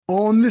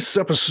On this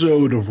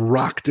episode of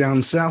Rock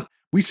Down South,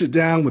 we sit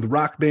down with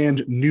rock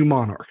band New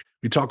Monarch.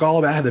 We talk all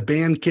about how the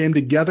band came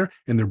together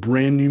and their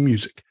brand new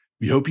music.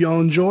 We hope you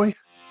all enjoy.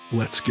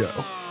 Let's go.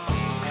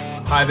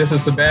 Hi, this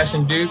is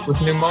Sebastian Duke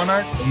with New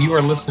Monarch, and you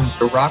are listening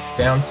to Rock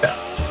Down South.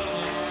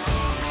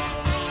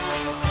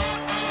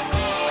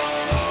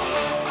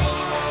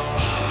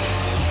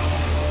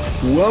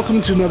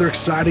 Welcome to another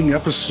exciting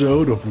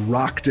episode of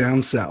Rock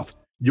Down South,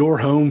 your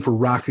home for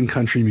rock and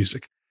country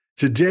music.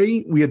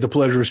 Today, we had the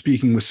pleasure of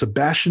speaking with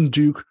Sebastian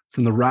Duke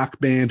from the rock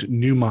band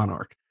New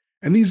Monarch.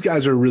 And these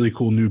guys are a really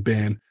cool new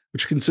band,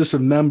 which consists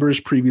of members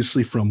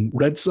previously from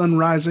Red Sun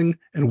Rising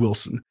and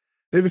Wilson.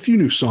 They have a few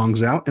new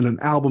songs out and an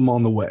album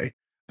on the way.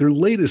 Their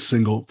latest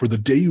single, For the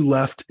Day You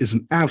Left, is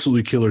an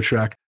absolutely killer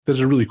track that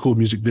has a really cool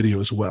music video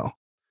as well.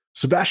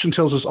 Sebastian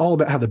tells us all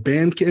about how the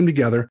band came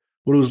together,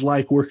 what it was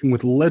like working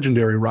with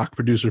legendary rock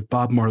producer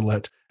Bob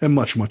Marlette, and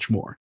much, much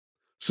more.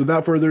 So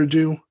without further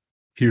ado,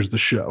 here's the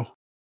show.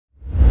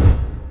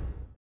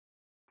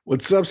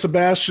 What's up,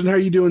 Sebastian? How are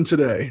you doing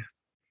today?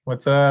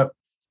 What's up?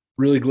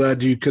 Really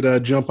glad you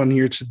could jump on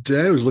here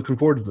today. I was looking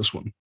forward to this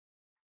one.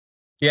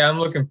 Yeah, I'm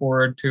looking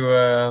forward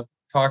to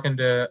talking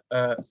to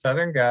a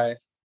Southern guy.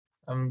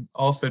 I'm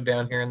also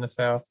down here in the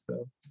South.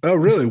 So. Oh,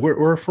 really?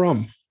 Where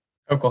from?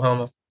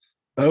 Oklahoma.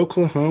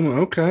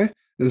 Oklahoma. Okay.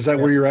 Is that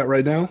where you're at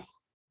right now?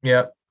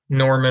 Yep.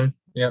 Norman.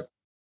 Yep.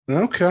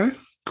 Okay.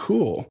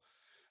 Cool.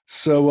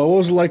 So what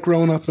was it like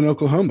growing up in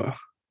Oklahoma?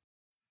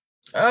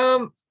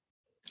 I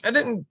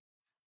didn't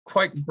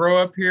quite grow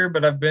up here,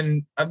 but I've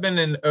been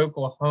in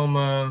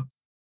Oklahoma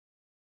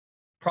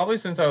probably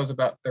since I was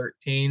about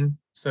 13.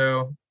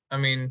 So, I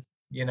mean,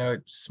 you know,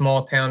 it's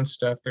small town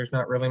stuff. There's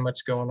not really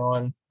much going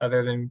on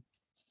other than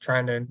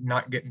trying to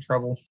not get in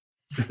trouble.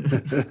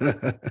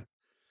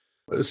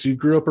 So you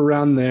grew up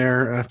around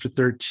there after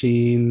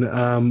 13.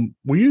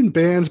 Were you in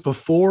bands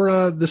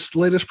before this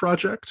latest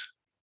project?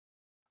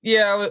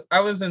 Yeah, I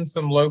was in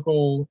some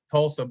local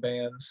Tulsa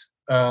bands.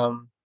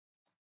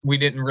 We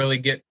didn't really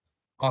get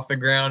off the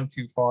ground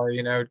too far,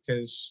 you know,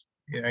 because,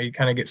 you know, you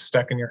kind of get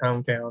stuck in your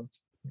hometown.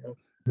 You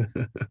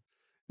know?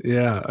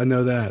 Yeah, I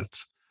know that.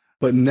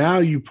 But now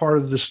you're part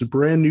of this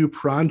brand new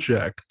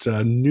project,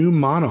 New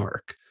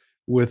Monarch,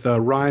 with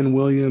Ryan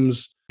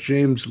Williams,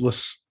 James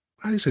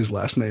how do you say his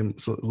last name?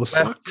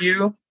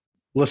 Leskew.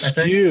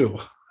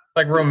 Leskew.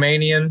 Like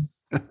Romanian.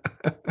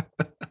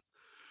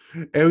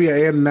 Oh,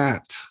 yeah, and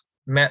Matt.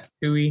 Matt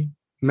Pui.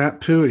 Matt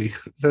Pui.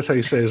 That's how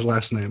you say his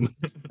last name.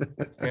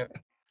 Yeah.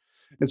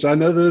 And so I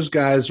know those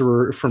guys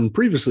were from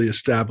previously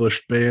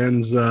established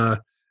bands.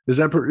 Is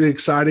that pretty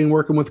exciting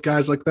working with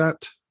guys like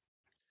that?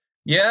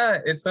 Yeah,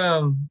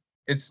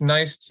 it's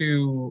nice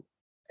to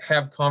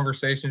have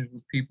conversations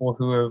with people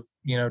who have,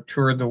 you know,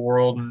 toured the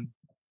world and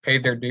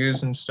paid their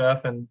dues and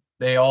stuff, and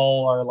they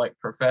all are like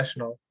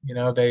professional. You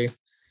know, they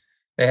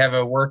have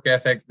a work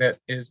ethic that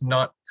is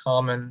not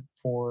common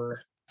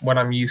for what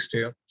I'm used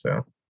to.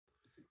 So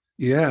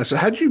yeah. So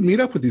how'd you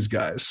meet up with these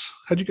guys?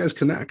 How'd you guys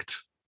connect?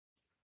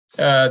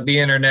 The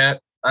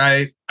internet.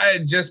 I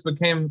just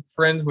became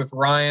friends with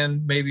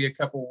Ryan maybe a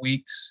couple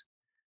weeks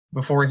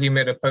before he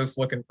made a post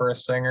looking for a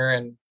singer,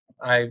 and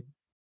I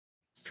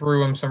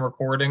threw him some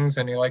recordings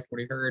and he liked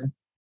what he heard.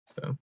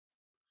 So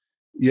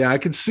yeah, I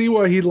could see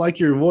why he'd like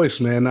your voice,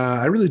 man.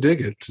 I really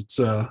dig it. It's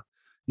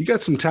you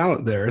got some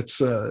talent there.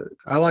 It's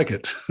I like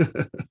it.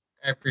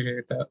 I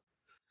appreciate that.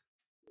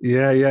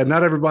 Yeah.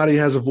 Not everybody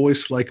has a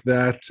voice like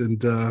that,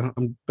 and I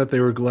bet they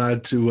were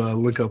glad to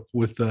link up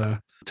with a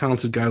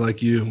talented guy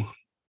like you.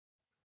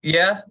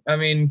 Yeah, I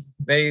mean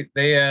they've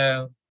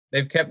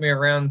kept me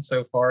around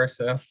so far.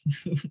 So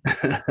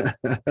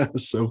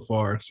so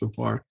far.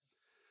 So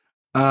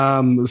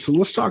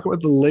let's talk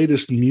about the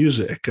latest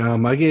music.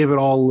 I gave it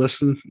all a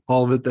listen,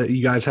 all of it that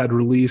you guys had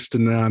released,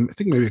 and I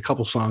think maybe a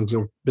couple songs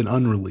have been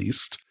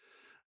unreleased.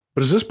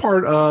 But is this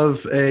part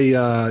of a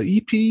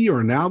EP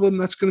or an album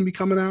that's going to be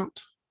coming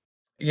out?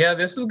 Yeah,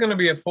 this is going to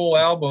be a full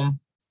album.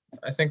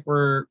 I think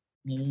we're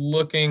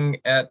looking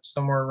at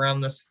somewhere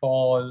around this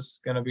fall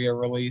is going to be a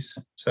release.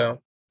 So,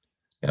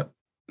 yep.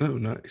 Oh,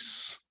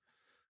 nice.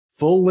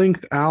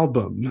 Full-length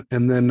album.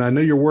 And then I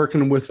know you're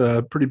working with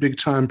a pretty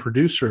big-time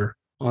producer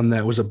on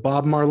that. Was it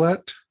Bob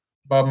Marlette?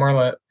 Bob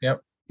Marlette,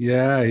 yep.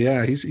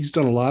 Yeah. He's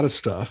done a lot of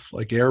stuff,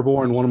 like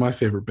Airborne, one of my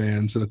favorite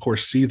bands, and of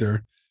course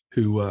Seether,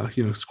 who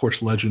you know, is of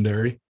course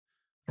legendary.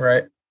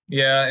 Right.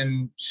 Yeah,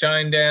 and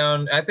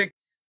Shinedown. I think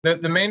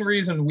the main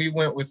reason we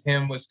went with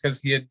him was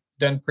because he had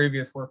done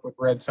previous work with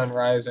Red Sun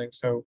Rising.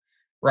 So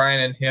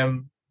Ryan and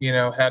him, you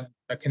know, had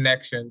a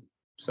connection.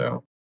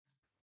 So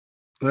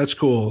that's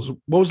cool.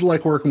 So what was it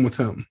like working with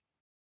him?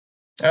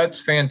 That's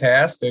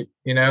fantastic.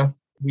 You know,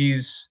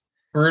 he's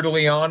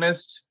brutally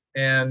honest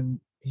and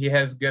he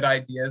has good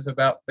ideas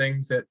about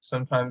things that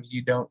sometimes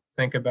you don't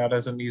think about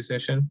as a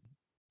musician.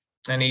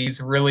 And he's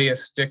really a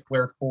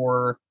stickler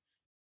for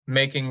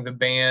making the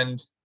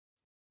band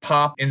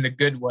pop in the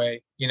good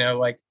way, you know,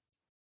 like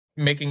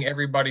making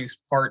everybody's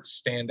parts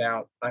stand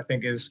out, I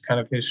think is kind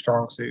of his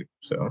strong suit.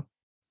 So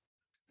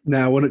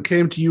now when it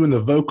came to you in the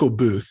vocal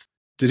booth,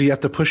 Did he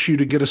have to push you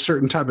to get a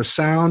certain type of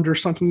sound or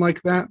something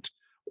like that?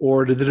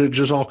 Or did it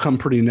just all come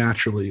pretty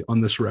naturally on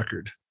this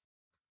record?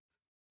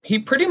 He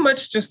pretty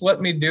much just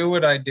let me do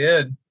what I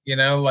did,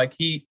 like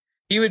he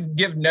would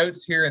give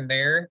notes here and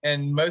there,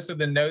 and most of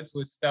the notes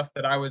was stuff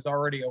that I was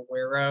already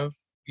aware of,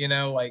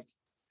 like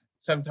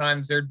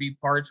sometimes there'd be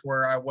parts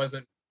where I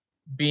wasn't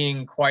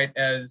being quite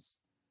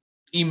as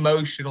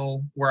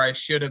emotional where I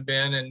should have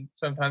been, and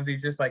sometimes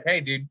he's just like,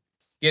 hey dude,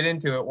 get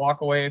into it, walk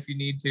away if you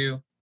need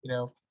to,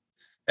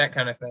 that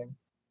kind of thing.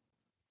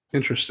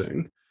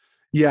 Interesting.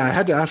 Yeah, I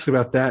had to ask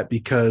about that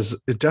because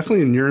it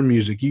definitely in your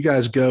music, you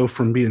guys go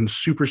from being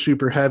super,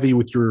 super heavy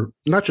with your,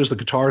 not just the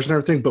guitars and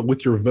everything, but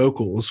with your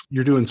vocals.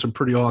 You're doing some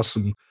pretty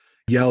awesome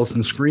yells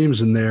and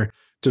screams in there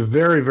to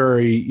very,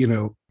 very,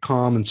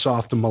 calm and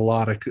soft and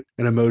melodic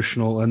and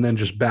emotional, and then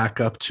just back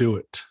up to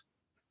it.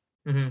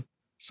 Mm-hmm.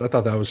 So I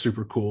thought that was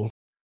super cool.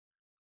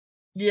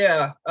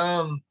 Yeah.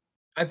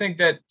 I think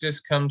that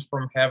just comes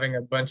from having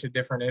a bunch of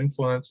different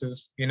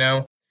influences,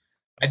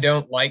 I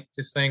don't like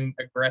to sing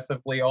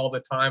aggressively all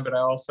the time, but I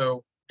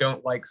also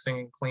don't like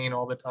singing clean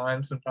all the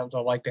time. Sometimes I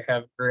like to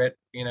have grit,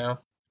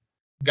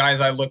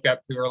 Guys I look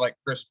up to are like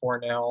Chris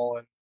Cornell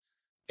and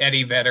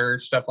Eddie Vedder,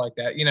 stuff like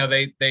that.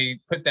 They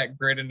put that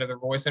grit into their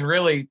voice. And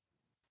really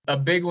a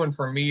big one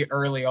for me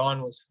early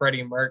on was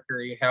Freddie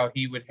Mercury, how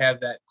he would have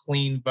that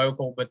clean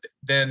vocal, but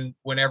then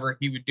whenever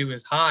he would do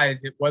his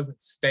highs, it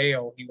wasn't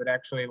stale. He would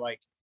actually like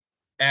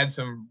add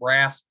some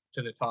rasp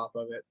to the top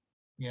of it.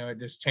 It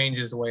just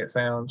changes the way it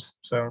sounds.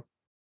 So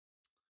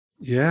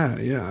yeah,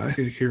 I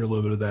could hear a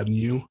little bit of that in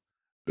you.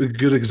 A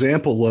good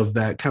example of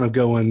that kind of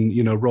going,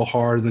 real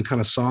hard and then kind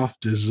of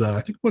soft is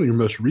I think one of your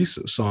most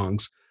recent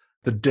songs,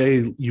 The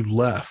Day You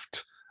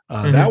Left.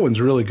 That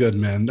one's really good,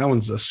 man. That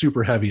one's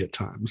super heavy at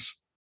times.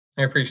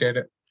 I appreciate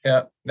it.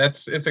 Yeah,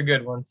 it's a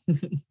good one.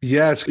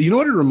 Yeah, you know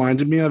what it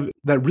reminded me of?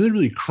 That really,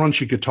 really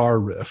crunchy guitar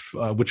riff,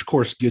 which of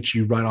course gets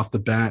you right off the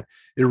bat.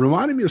 It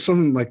reminded me of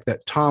something like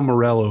that Tom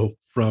Morello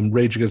from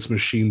Rage Against the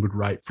Machine would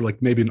write for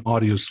like maybe an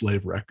Audio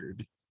Slave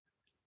record.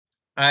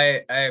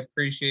 I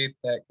appreciate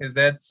that because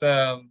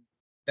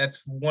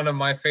that's one of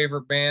my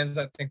favorite bands.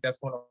 I think that's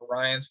one of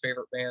Ryan's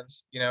favorite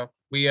bands.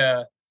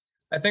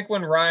 I think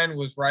when Ryan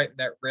was writing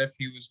that riff,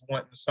 he was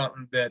wanting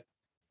something that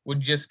would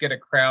just get a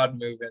crowd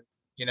moving,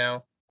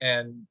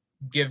 and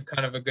give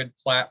kind of a good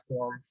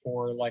platform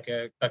for like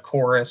a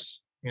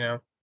chorus, Yeah,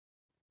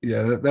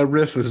 that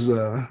riff is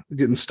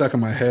getting stuck in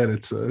my head.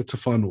 It's a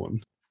fun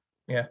one.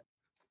 Yeah.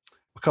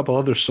 A couple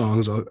other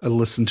songs I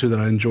listened to that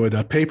I enjoyed.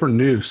 Paper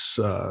Noose.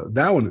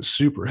 That one is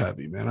super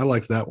heavy, man. I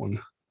like that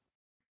one.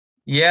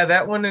 Yeah,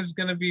 that one is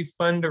going to be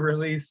fun to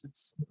release.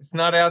 It's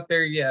not out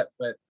there yet,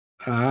 but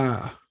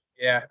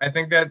yeah, I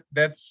think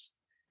that's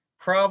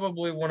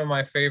probably one of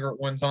my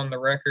favorite ones on the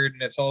record,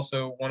 and it's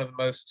also one of the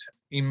most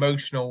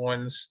emotional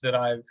ones that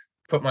I've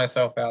put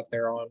myself out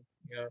there on.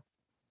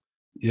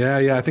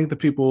 Yeah, I think the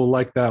people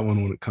like that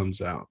one when it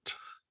comes out.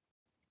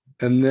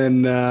 And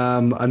then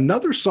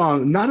another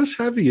song, not as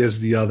heavy as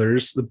the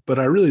others, but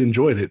I really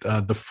enjoyed it.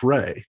 The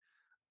Fray.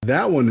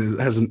 That one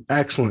has an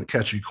excellent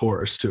catchy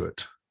chorus to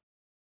it.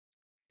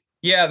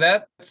 Yeah,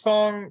 that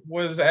song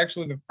was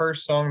actually the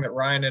first song that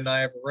Ryan and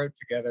I ever wrote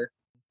together.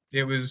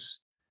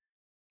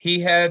 He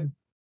had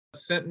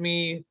sent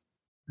me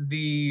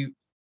the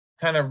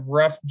kind of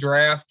rough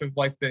draft of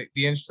like the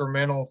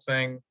instrumental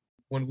thing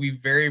when we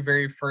very,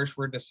 very first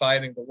were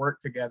deciding to work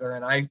together.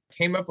 And I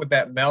came up with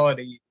that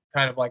melody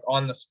kind of like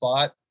on the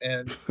spot.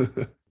 And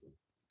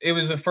it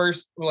was the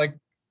first, like,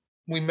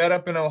 we met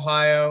up in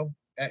Ohio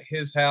at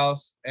his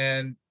house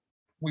and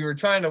we were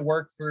trying to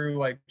work through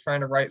like trying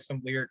to write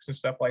some lyrics and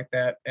stuff like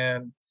that.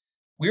 And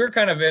we were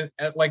kind of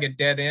at like a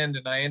dead end.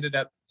 And I ended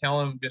up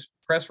telling him just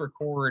press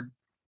record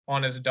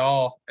on his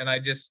DAW. And I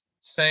just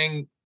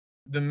sang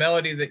the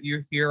melody that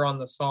you hear on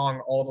the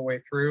song all the way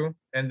through.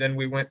 And then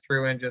we went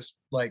through and just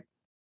like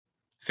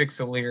fixed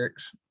the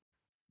lyrics.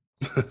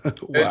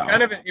 Wow.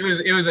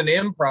 It was an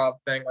improv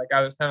thing. Like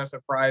I was kind of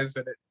surprised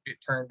that it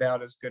turned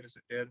out as good as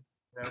it did.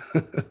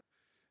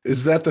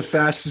 Is that the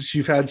fastest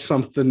you've had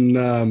something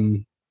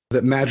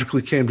that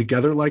magically came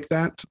together like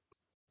that?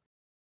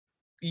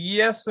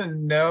 Yes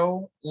and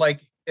no.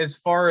 Like as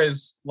far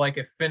as like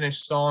a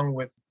finished song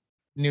with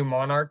New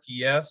Monarch,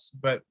 yes.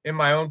 But in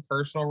my own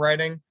personal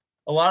writing,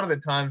 a lot of the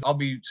times I'll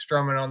be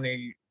strumming on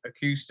the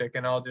acoustic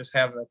and I'll just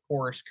have a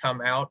chorus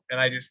come out and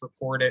I just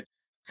record it,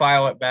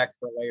 file it back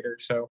for later.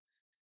 So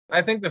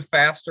I think the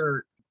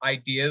faster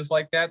ideas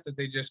like that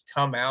they just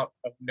come out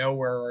of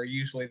nowhere are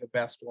usually the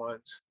best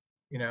ones,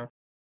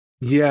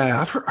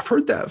 Yeah, I've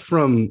heard that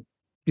from,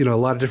 a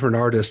lot of different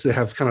artists. They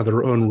have kind of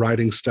their own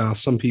writing style.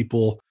 Some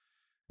people,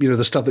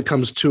 the stuff that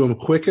comes to them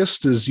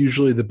quickest is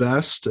usually the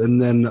best.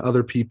 And then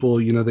other people,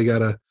 they got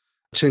to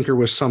tinker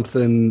with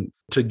something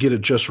to get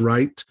it just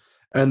right.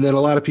 And then a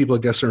lot of people, I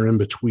guess, are in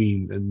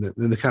between and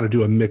they kind of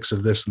do a mix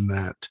of this and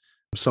that.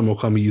 Some will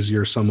come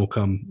easier, some will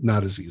come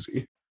not as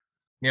easy.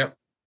 Yep.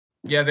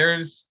 Yeah,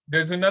 there's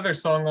another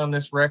song on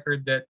this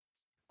record that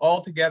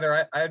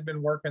altogether I had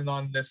been working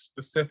on this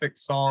specific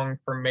song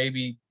for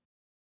maybe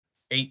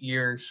 8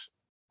 years.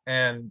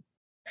 and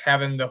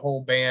having the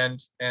whole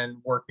band and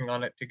working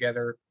on it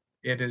together,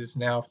 it is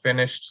now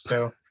finished.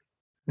 So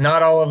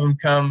not all of them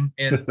come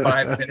in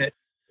 5 minutes,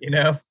 you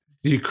know?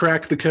 You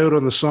crack the code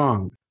on the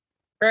song.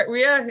 Right. Well,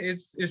 yeah,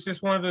 it's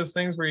just one of those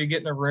things where you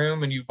get in a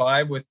room and you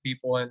vibe with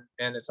people and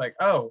it's like,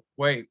 oh,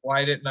 wait,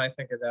 why didn't I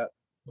think of that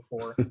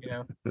before? You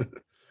know?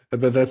 I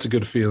bet that's a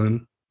good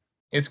feeling.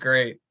 It's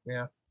great.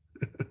 Yeah.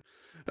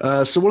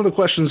 So one of the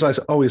questions I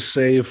always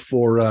save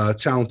for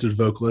talented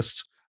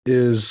vocalists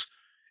is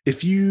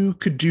if you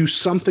could do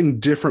something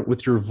different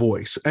with your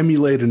voice,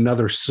 emulate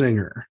another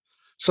singer,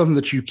 something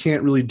that you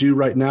can't really do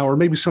right now, or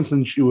maybe something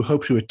that you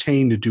hope to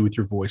attain to do with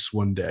your voice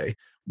one day,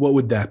 what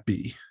would that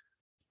be?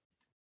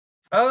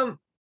 I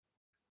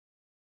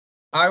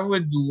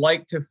would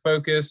like to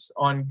focus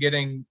on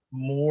getting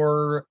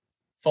more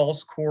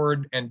false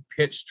chord and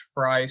pitched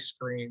fry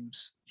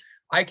screams.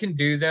 I can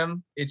do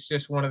them. It's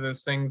just one of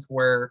those things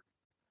where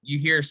you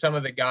hear some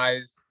of the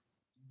guys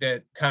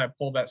that kind of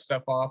pull that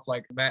stuff off,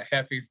 like Matt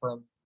Heffy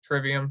from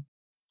Trivium.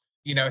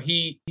 You know,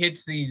 he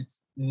hits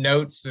these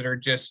notes that are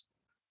just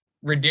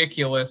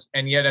ridiculous,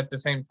 and yet at the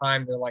same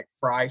time, they're like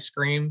fry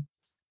scream.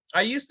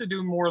 I used to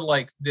do more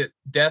like the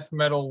death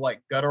metal, like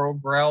guttural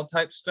growl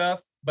type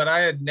stuff, but I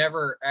had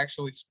never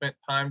actually spent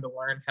time to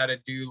learn how to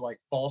do like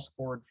false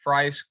chord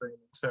fry screaming.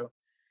 So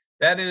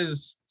that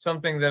is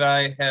something that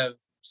I have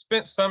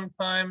spent some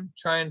time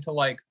trying to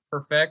like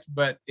perfect,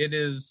 but it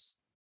is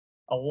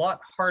a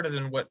lot harder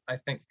than what I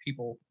think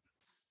people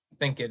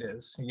think it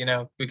is, you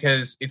know,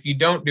 because if you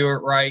don't do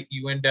it right,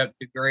 you end up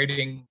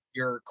degrading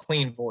your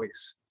clean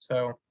voice.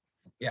 So,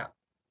 yeah.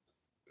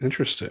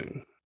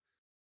 Interesting.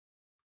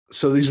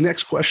 So these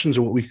next questions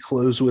are what we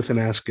close with and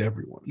ask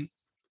everyone.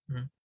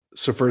 Mm-hmm.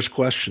 So first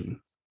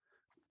question,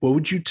 what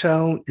would you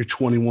tell your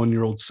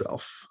 21-year-old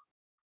self?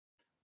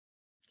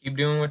 Keep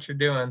doing what you're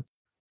doing,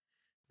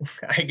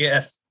 I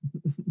guess.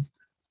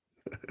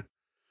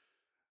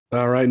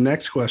 All right,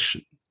 next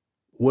question.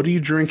 What are you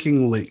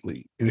drinking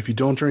lately? And if you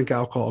don't drink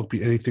alcohol, it'd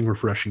be anything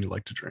refreshing you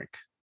like to drink.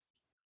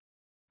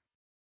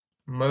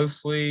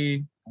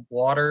 Mostly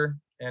water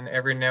and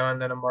every now and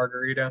then a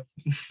margarita.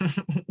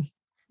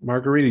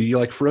 Margarita, you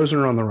like frozen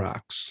or on the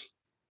rocks?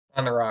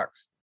 On the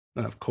rocks.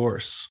 Of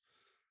course.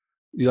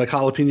 You like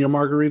jalapeno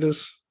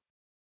margaritas?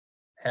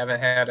 Haven't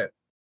had it.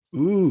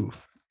 Ooh,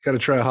 got to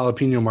try a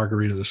jalapeno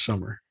margarita this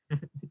summer.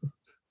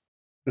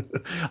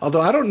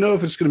 Although I don't know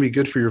if it's going to be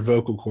good for your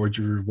vocal cords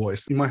or your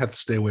voice. You might have to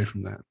stay away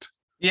from that.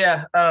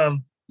 Yeah.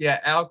 Yeah.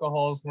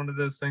 Alcohol is one of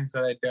those things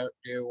that I don't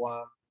do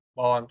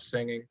while I'm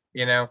singing.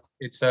 You know,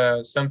 it's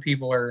some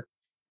people are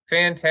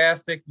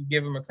fantastic. You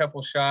give them a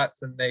couple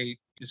shots and they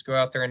just go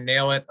out there and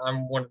nail it.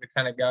 I'm one of the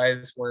kind of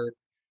guys where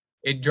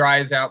it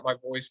dries out my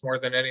voice more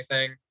than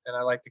anything, and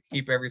I like to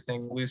keep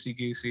everything loosey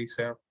goosey.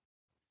 So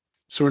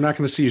we're not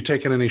going to see you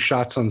taking any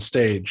shots on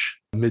stage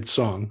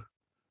mid-song.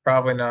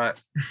 Probably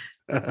not.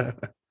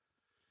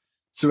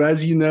 So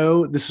as you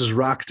know, this is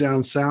Rock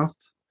Down South.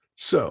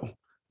 So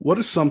what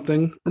is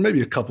something, or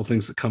maybe a couple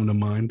things that come to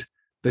mind,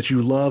 that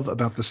you love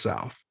about the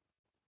South?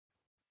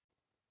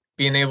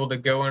 Being able to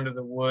go into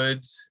the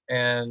woods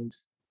and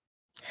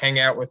hang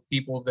out with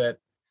people that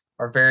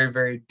are very,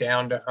 very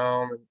down to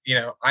home. And, you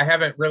know, I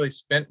haven't really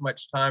spent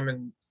much time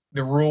in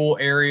the rural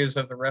areas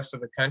of the rest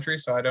of the country,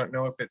 so I don't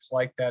know if it's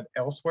like that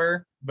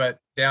elsewhere. But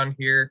down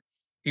here,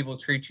 people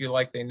treat you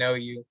like they know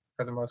you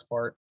for the most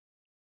part.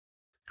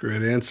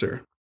 Great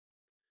answer.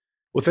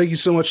 Well, thank you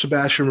so much,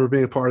 Sebastian, for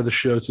being a part of the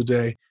show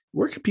today.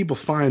 Where can people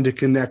find to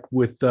connect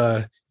with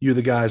you,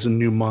 the guys in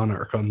New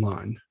Monarch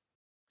online?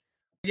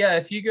 Yeah,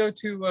 if you go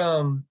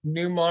to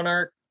New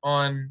Monarch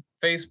on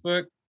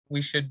Facebook,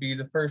 we should be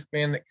the first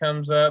band that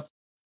comes up.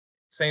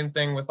 Same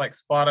thing with like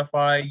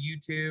Spotify,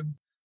 YouTube,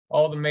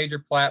 all the major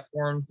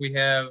platforms. We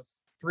have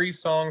 3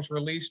 songs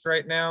released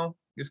right now.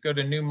 Just go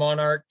to New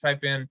Monarch,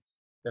 type in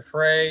The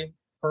Fray,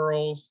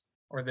 Pearls,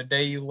 or The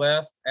Day You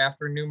Left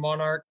after New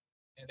Monarch,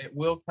 and it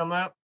will come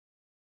up.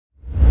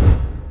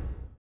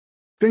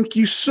 Thank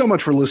you so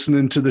much for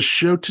listening to the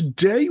show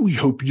today. We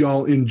hope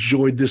y'all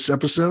enjoyed this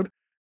episode.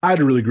 I had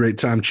a really great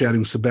time chatting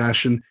with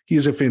Sebastian. He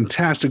is a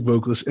fantastic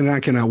vocalist, and I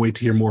cannot wait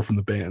to hear more from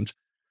the band.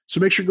 So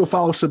make sure to go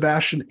follow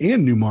Sebastian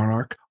and New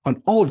Monarch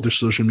on all of their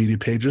social media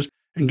pages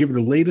and give their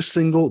latest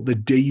single, The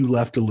Day You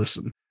Left, a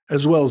listen,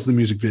 as well as the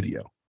music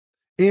video.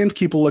 And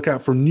keep a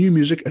lookout for new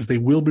music as they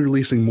will be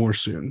releasing more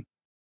soon.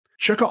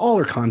 Check out all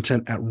our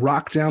content at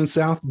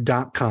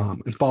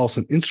rockdownsouth.com and follow us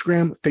on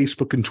Instagram,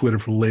 Facebook, and Twitter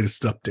for the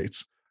latest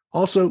updates.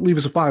 Also, leave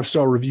us a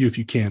 5-star review if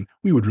you can.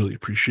 We would really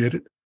appreciate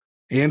it.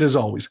 And as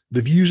always,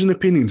 the views and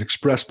opinions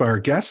expressed by our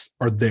guests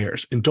are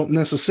theirs and don't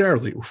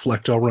necessarily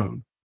reflect our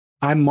own.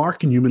 I'm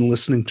Mark, and you've been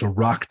listening to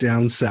Rock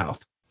Down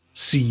South.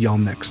 See y'all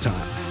next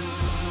time.